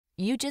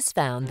You just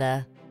found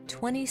the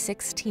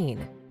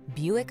 2016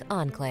 Buick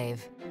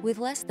Enclave. With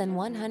less than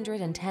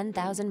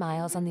 110,000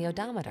 miles on the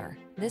odometer,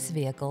 this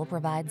vehicle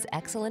provides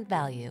excellent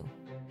value.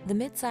 The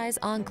midsize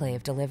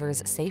Enclave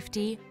delivers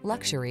safety,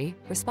 luxury,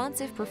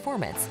 responsive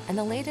performance, and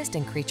the latest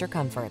in creature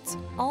comforts,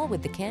 all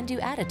with the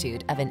can-do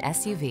attitude of an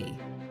SUV.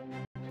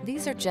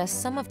 These are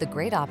just some of the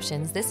great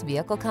options this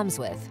vehicle comes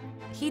with: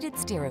 heated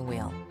steering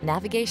wheel,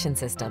 navigation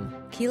system,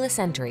 keyless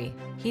entry,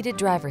 heated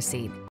driver's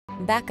seat,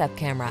 backup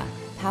camera,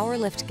 power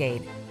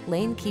liftgate,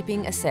 lane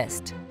keeping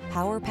assist,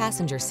 power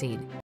passenger seat,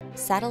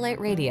 satellite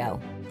radio,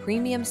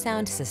 premium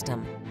sound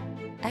system.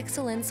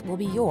 Excellence will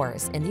be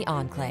yours in the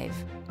Enclave.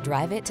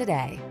 Drive it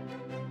today.